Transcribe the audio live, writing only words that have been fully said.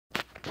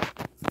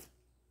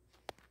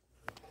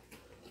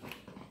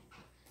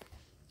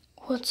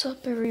What's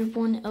up,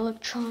 everyone?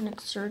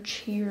 Electronic Search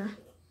here.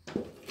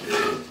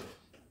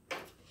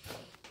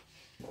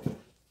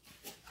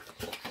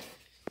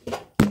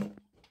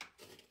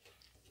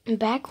 I'm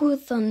back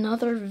with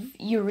another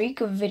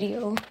Eureka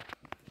video.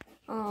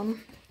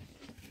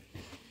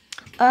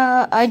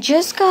 I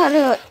just got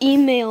an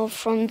email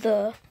from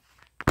the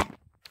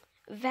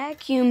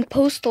vacuum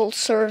postal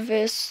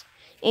service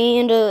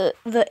and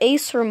the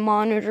Acer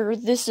monitor.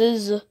 This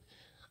is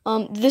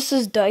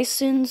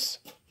Dyson's.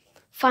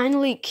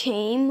 Finally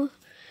came.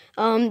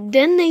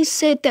 Then they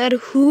said that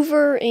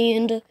Hoover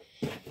and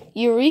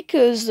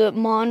Eureka's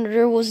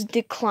monitor was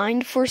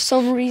declined for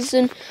some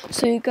reason,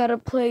 so you gotta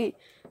pay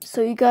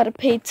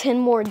 $10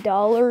 more.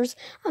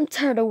 I'm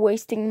tired of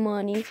wasting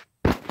money.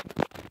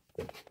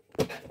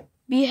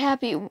 Be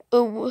happy.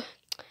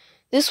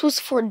 This was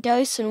for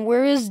Dyson.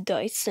 Where is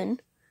Dyson?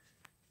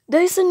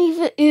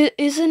 Dyson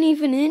isn't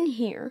even in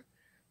here.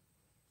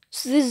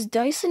 So this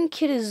Dyson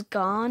kit is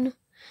gone.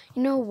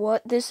 You know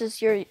what? This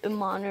is your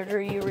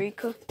monitor,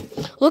 Eureka.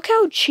 Look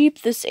how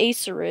cheap this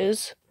Acer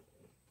is.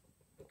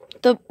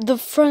 The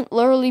front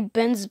literally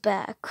bends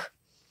back.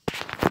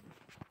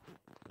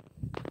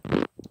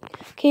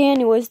 Okay,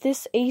 anyways,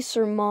 this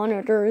Acer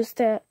monitor is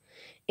that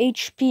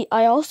HP.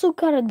 I also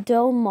got a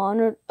Dell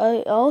monitor.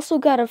 I also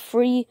got a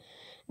free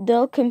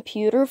Dell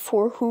computer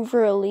for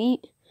Hoover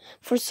Elite.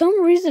 For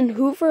some reason,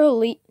 Hoover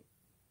Elite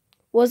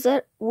was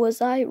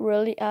I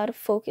really out of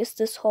focus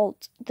this whole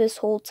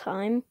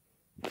time?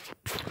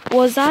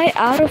 Was I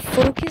out of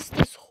focus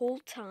this whole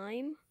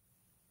time?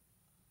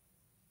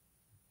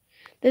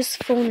 This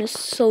phone is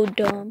so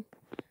dumb.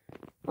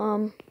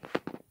 But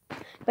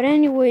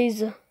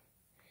anyways,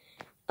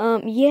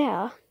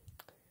 yeah.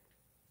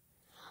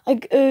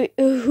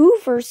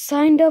 Hoover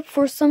signed up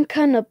for some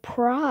kind of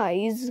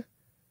prize.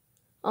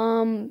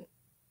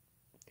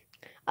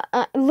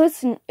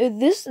 Listen,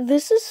 this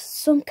is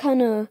some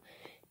kind of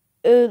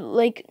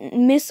like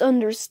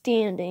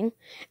misunderstanding.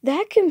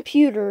 That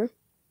computer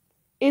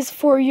is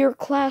for your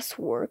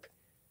classwork,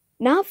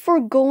 not for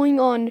going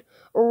on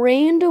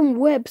random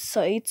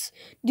websites.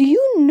 Do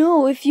you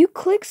know if you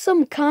click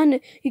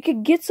you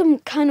could get some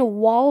kind of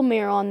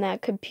malware on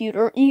that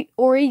computer,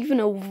 or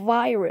even a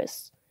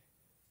virus?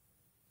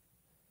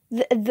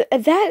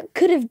 That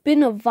could have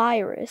been a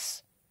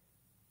virus.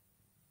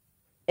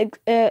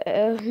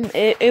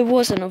 It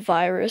wasn't a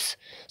virus.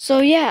 So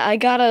yeah, I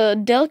got a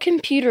Dell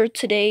computer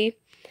today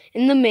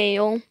in the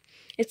mail.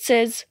 It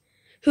says,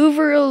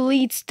 Hoover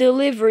Elite's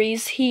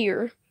deliveries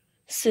here.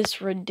 This is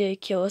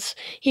ridiculous.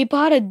 He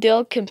bought a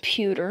Dell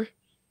computer.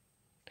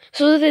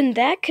 So then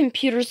that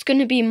computer's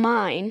gonna be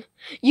mine.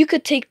 You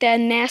could take that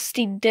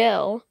nasty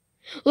Dell.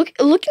 Look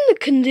in the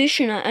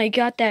condition I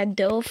got that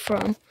Dell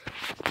from.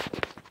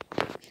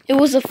 It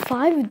was a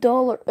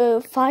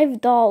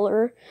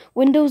 $5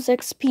 Windows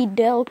XP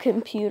Dell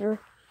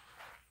computer.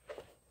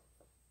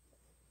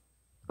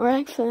 Or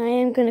actually, I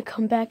am gonna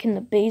come back in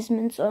the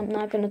basement, so I'm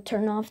not gonna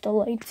turn off the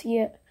lights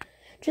yet.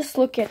 Just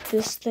look at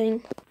this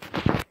thing.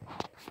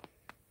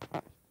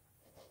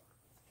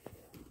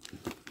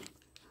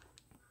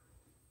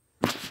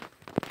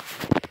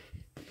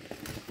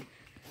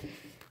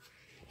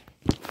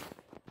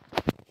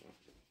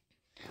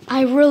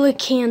 I really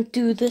can't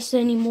do this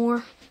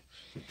anymore.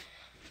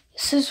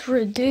 This is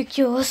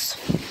ridiculous.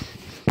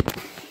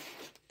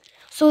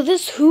 So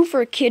this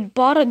Hoover kid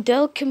bought a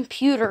Dell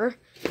computer.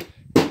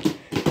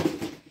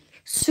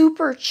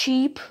 Super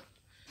cheap.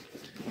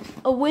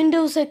 A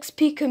Windows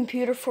XP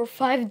computer for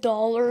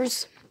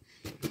 $5.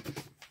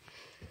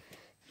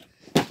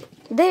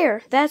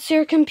 There, that's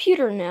your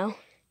computer now.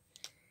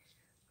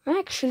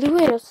 Actually,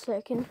 wait a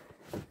second.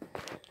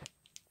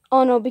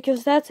 Oh no,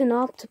 because that's an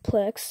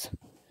Optiplex.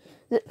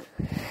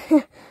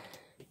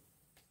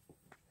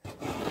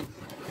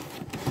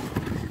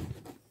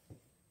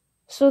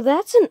 So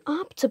that's an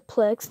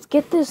Optiplex.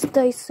 Get this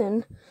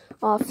Dyson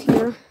off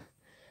here.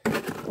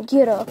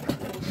 Get up.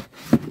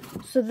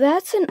 So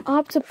that's an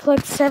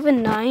Optiplex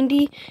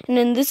 790, and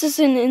then this is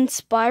an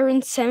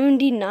Inspiron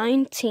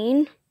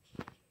 7019.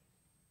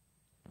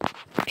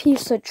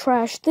 Piece of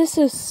trash. This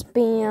is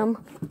spam.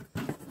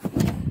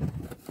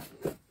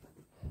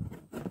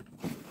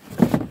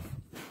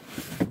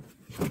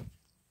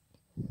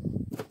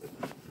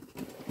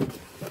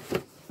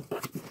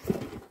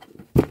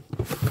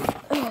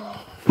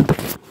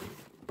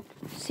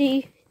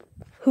 See?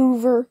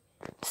 Hoover.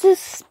 This is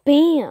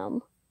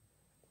spam.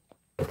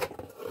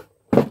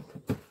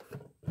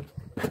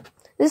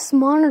 This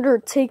monitor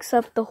takes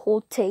up the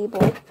whole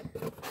table.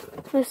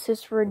 This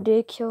is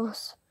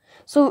ridiculous.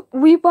 So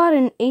we bought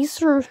an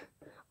Acer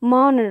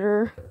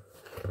monitor.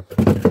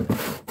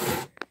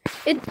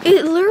 It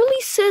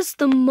literally says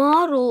the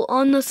model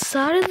on the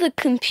side of the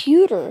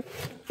computer.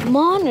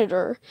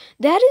 Monitor.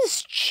 That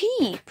is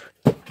cheap.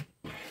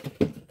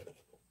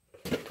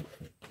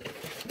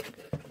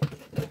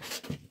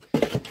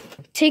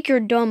 Take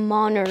your dumb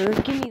monitor.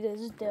 Give me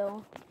this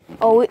Dell.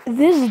 Oh,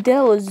 this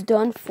Dell is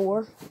done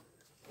for.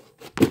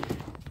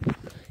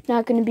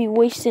 Not gonna be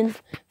wasting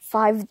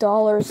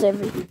 $5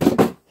 every.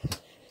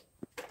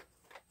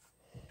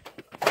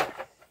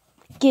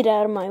 Get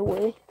out of my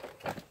way.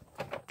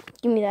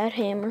 Give me that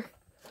hammer.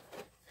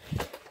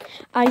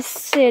 I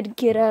said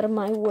get out of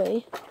my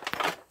way.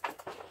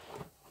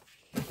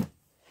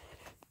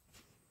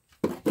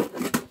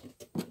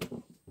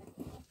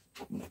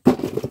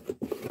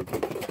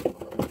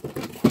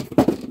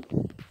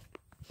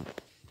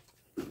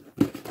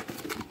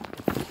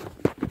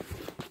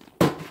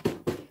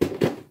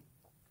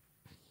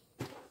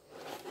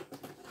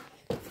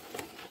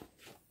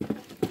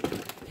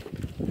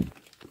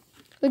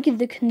 Look at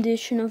the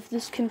condition of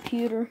this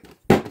computer.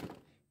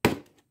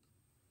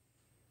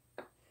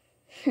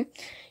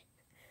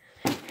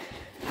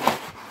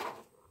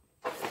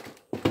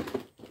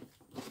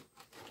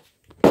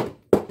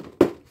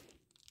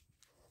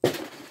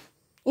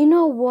 You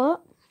know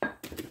what?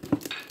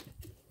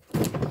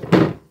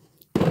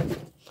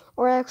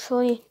 Or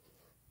actually,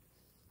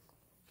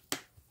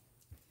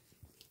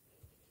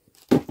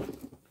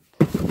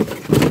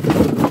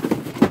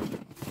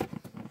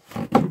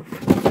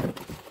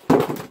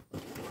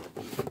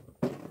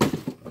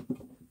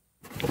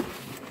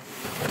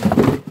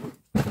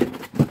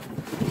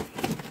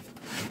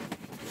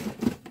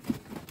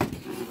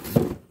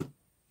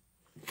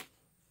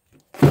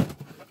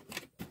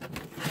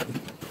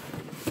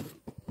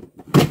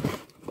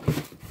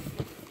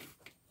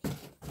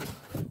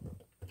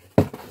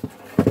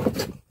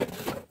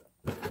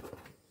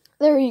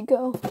 there you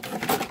go.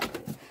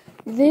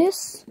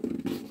 This,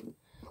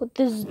 with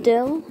this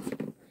Dell,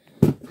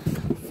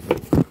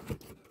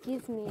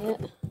 give me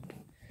it.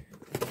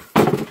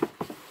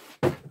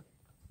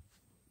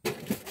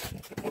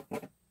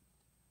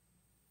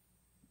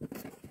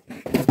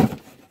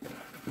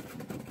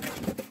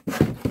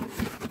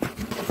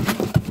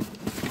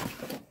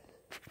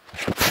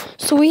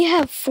 So we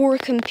have 4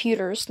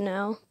 computers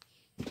now.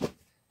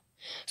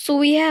 So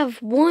we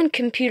have one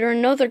computer,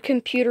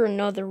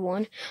 another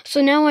one.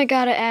 So now I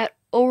gotta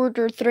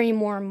order 3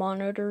 more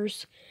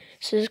monitors.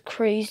 This is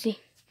crazy.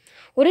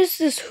 What is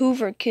this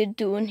Hoover kid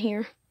doing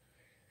here?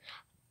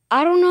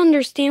 I don't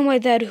understand why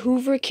that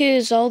Hoover kid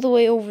is all the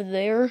way over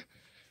there.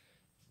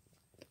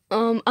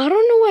 I don't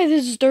know why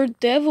this dirt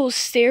devil is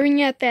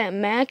staring at that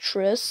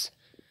mattress.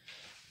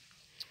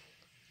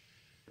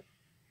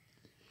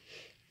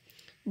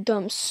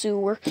 Dumb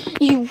sewer.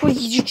 You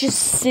just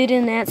sit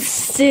in that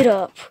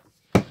sit-up.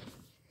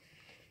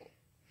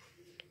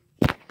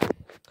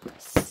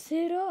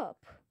 Sit up.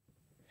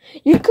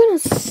 You're gonna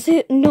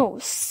sit. No,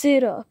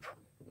 sit up.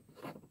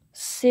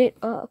 Sit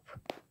up.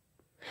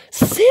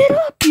 Sit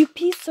up, you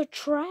piece of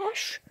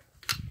trash.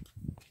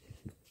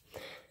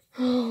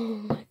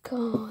 Oh my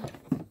god.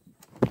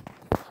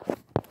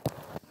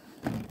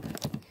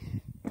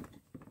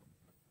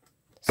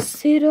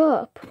 Sit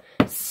up.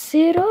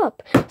 Sit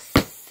up.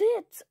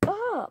 Sit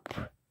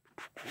up.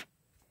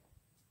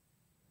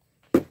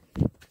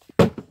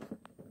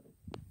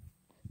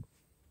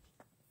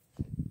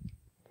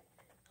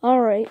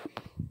 Alright.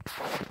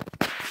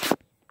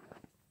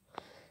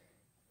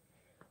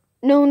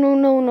 No.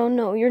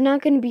 You're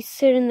not going to be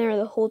sitting there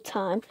the whole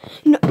time.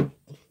 No,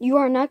 you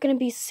are not going to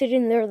be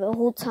sitting there the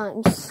whole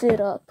time. Sit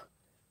up.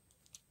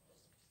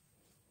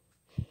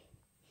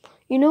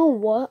 You know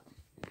what?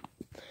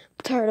 I'm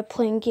tired of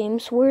playing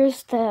games. Where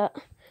is that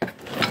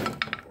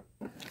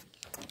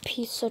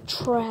piece of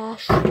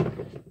trash?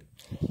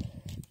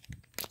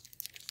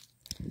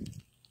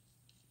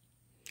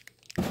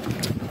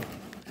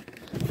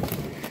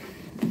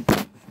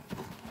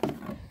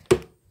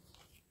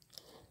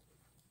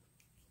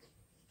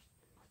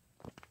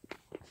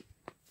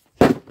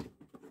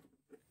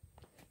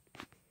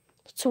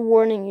 It's a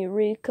warning,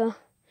 Eureka.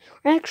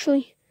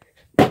 Actually,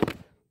 there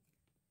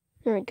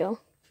we go.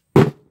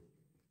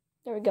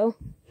 There we go.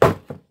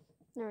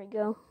 There we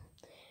go.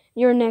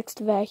 Your next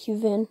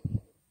vacuum bin.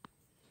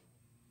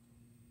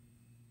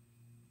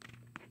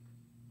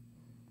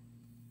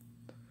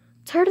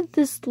 Tired of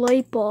this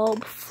light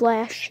bulb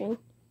flashing.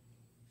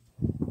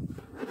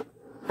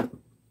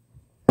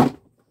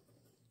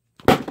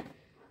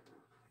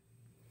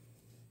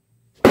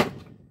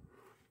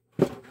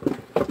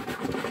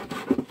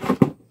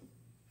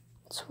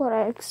 That's what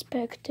I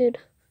expected.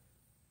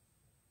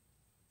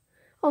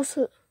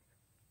 Also,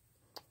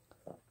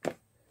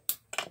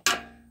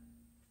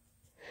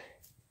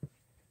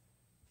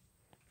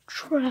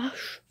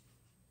 trash.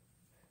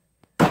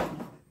 I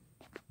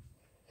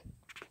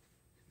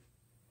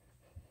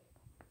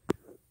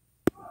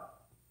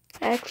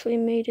actually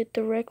made it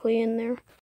directly in there.